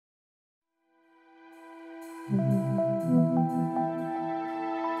I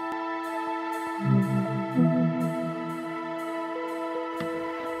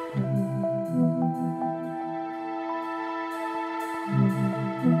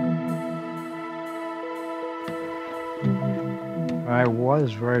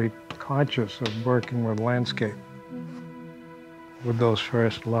was very conscious of working with landscape, with those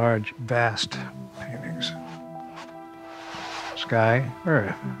first large, vast paintings. Sky,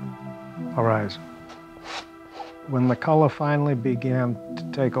 earth, horizon. When the color finally began to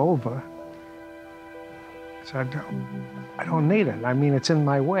take over, I said, I don't need it. I mean, it's in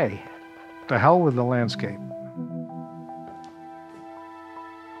my way. To hell with the landscape.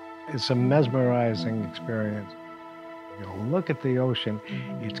 It's a mesmerizing experience. You know, look at the ocean.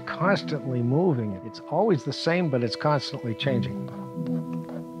 It's constantly moving. It's always the same, but it's constantly changing.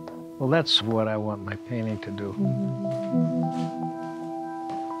 Well, that's what I want my painting to do.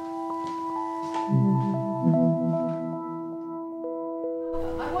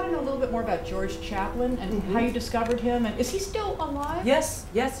 I want to know a little bit more about George Chaplin and how you discovered him. And is he still alive? Yes,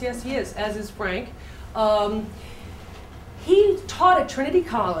 yes, yes, he is, as is Frank. He taught at Trinity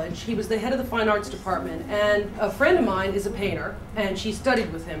College. He was the head of the fine arts department, and a friend of mine is a painter, and she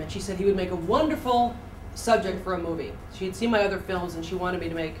studied with him, and she said he would make a wonderful subject for a movie. She had seen my other films, and she wanted me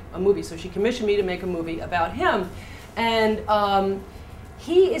to make a movie, so she commissioned me to make a movie about him. And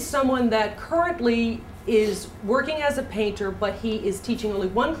he is someone that currently is working as a painter, but he is teaching only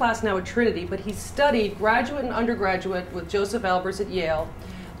one class now at Trinity, but he studied graduate and undergraduate with Joseph Albers at Yale.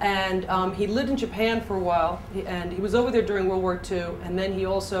 And he lived in Japan for a while, and he was over there during World War II, and then he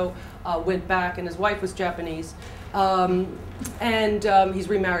also went back, and his wife was Japanese. He's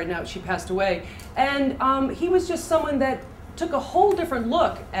remarried now, she passed away. And he was just someone that took a whole different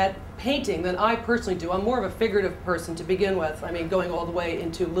look at painting than I personally do. I'm more of a figurative person to begin with. I mean, going all the way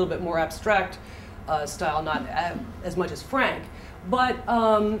into a little bit more abstract style, not as much as Frank. But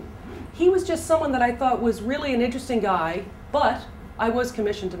he was just someone that I thought was really an interesting guy, but I was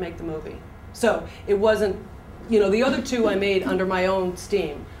commissioned to make the movie. So it wasn't, you know, the other two I made under my own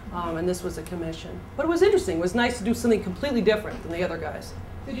steam, and this was a commission. But it was interesting. It was nice to do something completely different than the other guys.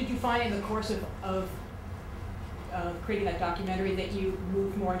 So did you find in the course of creating that documentary that you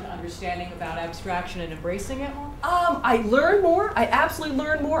moved more into understanding about abstraction and embracing it more? I learned more. I absolutely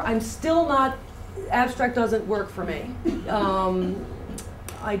learned more. I'm still not, abstract doesn't work for me.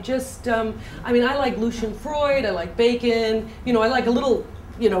 I just, I mean, I like Lucian Freud, I like Bacon, you know, I like a little,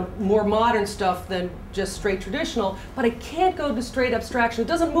 you know, more modern stuff than just straight traditional, but I can't go to straight abstraction. It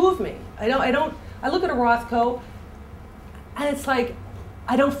doesn't move me. I look at a Rothko, and it's like,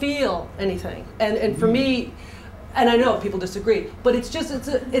 I don't feel anything. And for me, and I know people disagree, but it's just,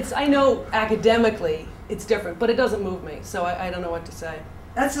 I know academically it's different, but it doesn't move me, so I don't know what to say.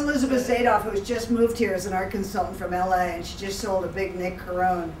 That's Elizabeth Zadoff, who's just moved here as an art consultant from LA, and she just sold a big Nick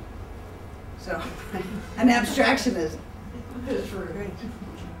Carone. So, an abstractionist. That's great.